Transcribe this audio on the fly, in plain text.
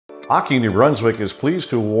Hockey New Brunswick is pleased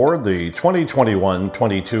to award the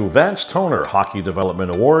 2021-22 Vance Toner Hockey Development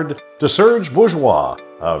Award to Serge Bourgeois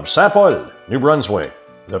of Saint-Paul, New Brunswick.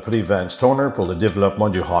 Le prix Vance Toner pour le développement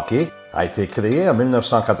du hockey a été créé en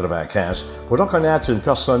 1995 pour reconnaître une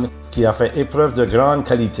personne qui a fait épreuve de grande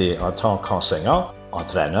qualité en tant qu'enseignant,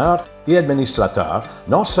 entraîneur et administrateur,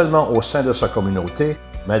 non seulement au sein de sa communauté,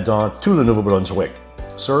 mais dans tout le Nouveau-Brunswick.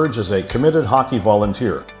 Serge is a committed hockey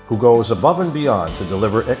volunteer who goes above and beyond to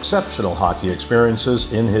deliver exceptional hockey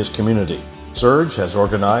experiences in his community. Serge has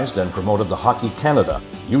organized and promoted the Hockey Canada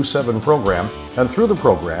U7 program, and through the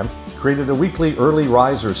program, created a weekly early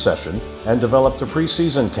riser session and developed a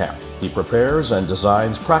preseason camp. He prepares and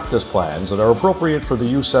designs practice plans that are appropriate for the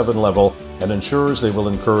U7 level and ensures they will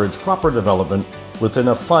encourage proper development within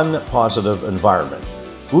a fun, positive environment.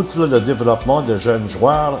 Outre le développement de jeunes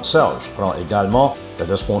joueurs, Serge prend également la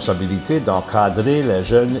responsabilité d'encadrer les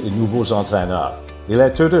jeunes et nouveaux entraîneurs. Il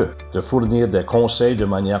est heureux de fournir des conseils de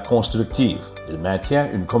manière constructive. Il maintient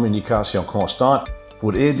une communication constante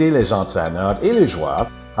pour aider les entraîneurs et les joueurs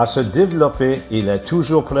à se développer et il est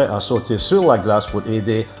toujours prêt à sauter sur la glace pour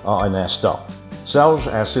aider en un instant. Serge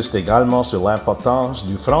insiste également sur l'importance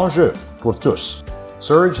du franc jeu pour tous.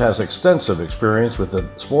 Serge has extensive experience with the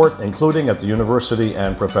sport, including at the university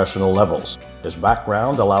and professional levels. His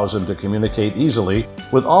background allows him to communicate easily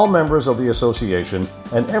with all members of the association,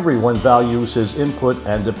 and everyone values his input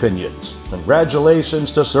and opinions.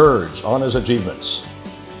 Congratulations to Serge on his achievements.